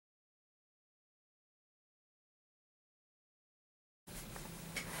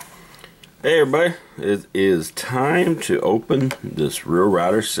Hey everybody, it is time to open this Real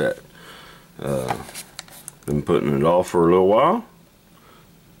Rider set. Been putting it off for a little while.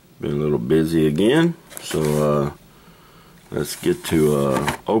 Been a little busy again, so let's get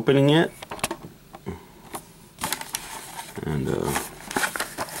to opening it. And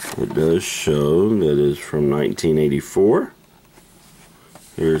it does show that it's from 1984.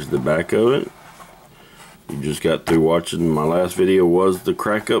 Here's the back of it. You just got through watching my last video, was the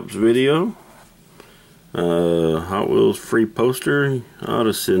Crack Ups video. Hot Wheels free poster. I ought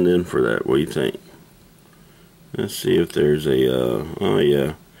to send in for that. What do you think? Let's see if there's a, oh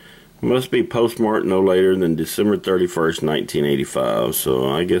yeah. Must be postmarked no later than December 31st, 1985. So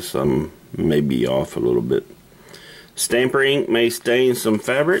I guess I'm maybe off a little bit. Stamper ink may stain some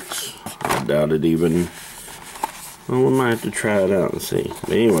fabrics. I doubt it even. Well, we might have to try it out and see. But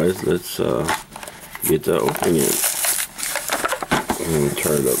anyways, let's get to opening it. And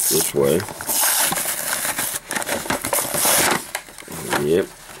turn it up this way. Yep,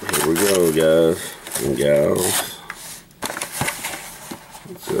 here we go, guys and gals.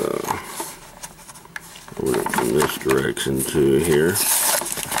 Let's open it from this direction to here. See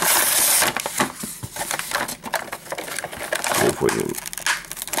if we can.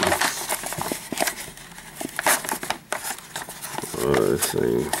 This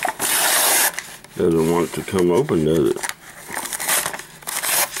thing doesn't want to come open, does it?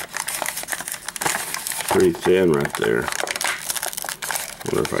 It's pretty thin right there.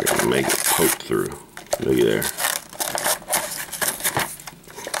 I wonder if I can make it poke through. Look at there.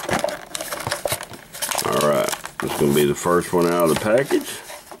 Alright, this is going to be the first one out of the package.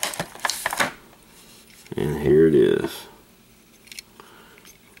 And here it is.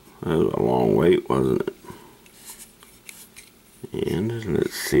 That was a long wait, wasn't it? And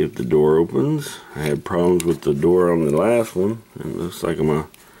let's see if the door opens. I had problems with the door on the last one, and it looks like I'm going to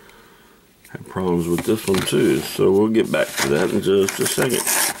have problems with this one too. So we'll get back to that in just a second.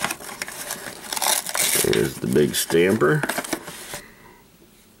 There's the big stamper.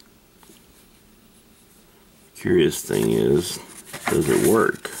 Curious thing is, does it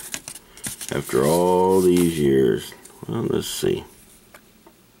work after all these years? Well, let's see.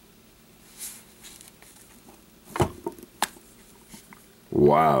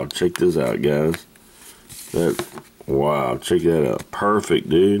 Wow, check this out, guys. Wow, check that out. Perfect,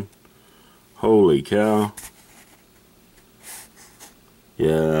 dude. Holy cow.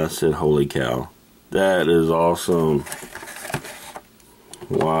 Yeah, I said holy cow. That is awesome.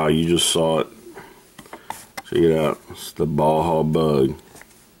 Wow, you just saw it. Check it out. It's the Ball Haul Bug.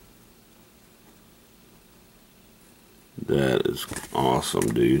 That is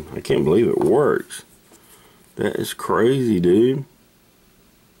awesome, dude. I can't believe it works. That is crazy, dude.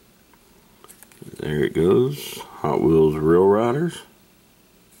 There it goes. Hot Wheels Real Riders.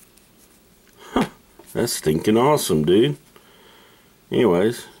 Huh, that's stinking awesome, dude.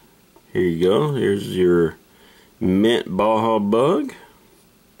 Anyways, here you go. Here's your mint Ball Haul Bug.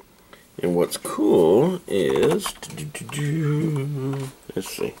 And what's cool is, let's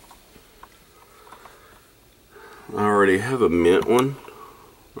see. I already have a mint one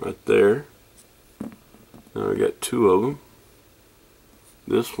right there. Now I got two of them.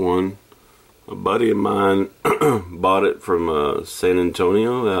 This one, a buddy of mine bought it from San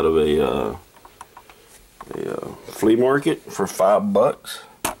Antonio out of a flea market for $5.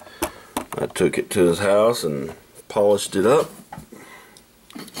 I took it to his house and polished it up.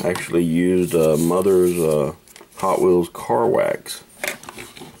 Actually used Mother's Hot Wheels car wax.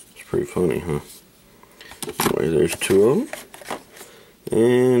 It's pretty funny, huh? Anyway, there's two of them.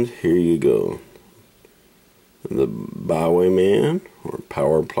 And here you go. The Bywayman, or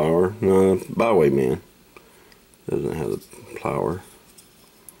Power Plower. No, Bywayman. Doesn't have the plower.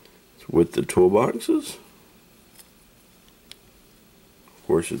 It's with the toolboxes. Of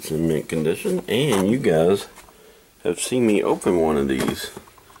course, it's in mint condition. And you guys have seen me open one of these.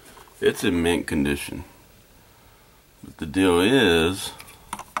 It's in mint condition. But the deal is,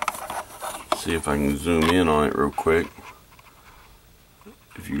 let's see if I can zoom in on it real quick.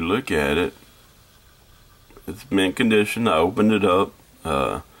 If you look at it, it's mint condition. I opened it up.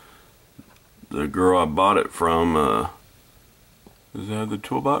 The girl I bought it from, does that have the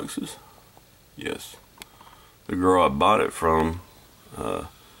toolboxes? Yes. The girl I bought it from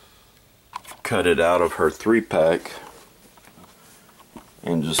cut it out of her 3-pack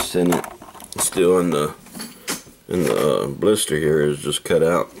and just sent it. Still in the blister here is just cut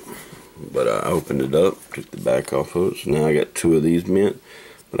out. But I opened it up, took the back off of it. So now I got two of these mint.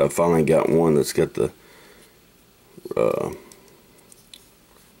 But I finally got one that's got the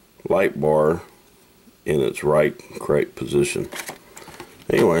light bar in its correct position.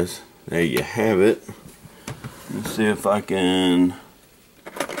 Anyways, there you have it. Let's see if I can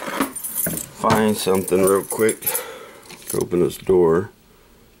find something real quick to open this door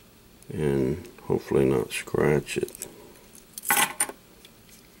and hopefully not scratch it.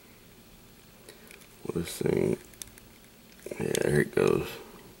 This thing, yeah, there it goes.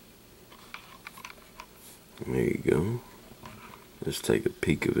 There you go. Let's take a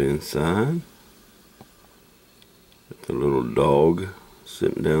peek of inside. Got the little dog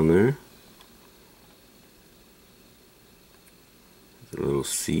sitting down there. The little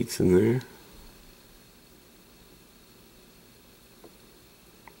seats in there.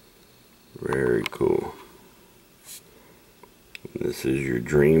 Very cool. This is your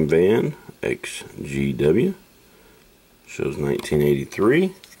Dream Van XGW. Shows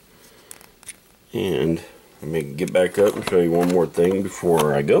 1983. And let me get back up and show you one more thing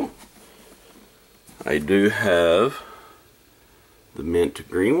before I go. I do have the mint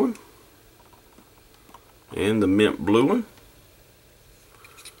green one and the mint blue one,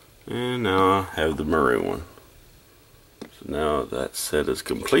 and now I have the maroon one. So now that set is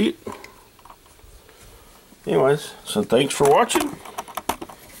complete. Anyways, so thanks for watching,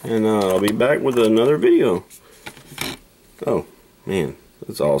 and I'll be back with another video. Oh man,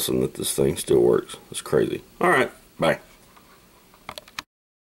 it's awesome that this thing still works. It's crazy. Alright, bye.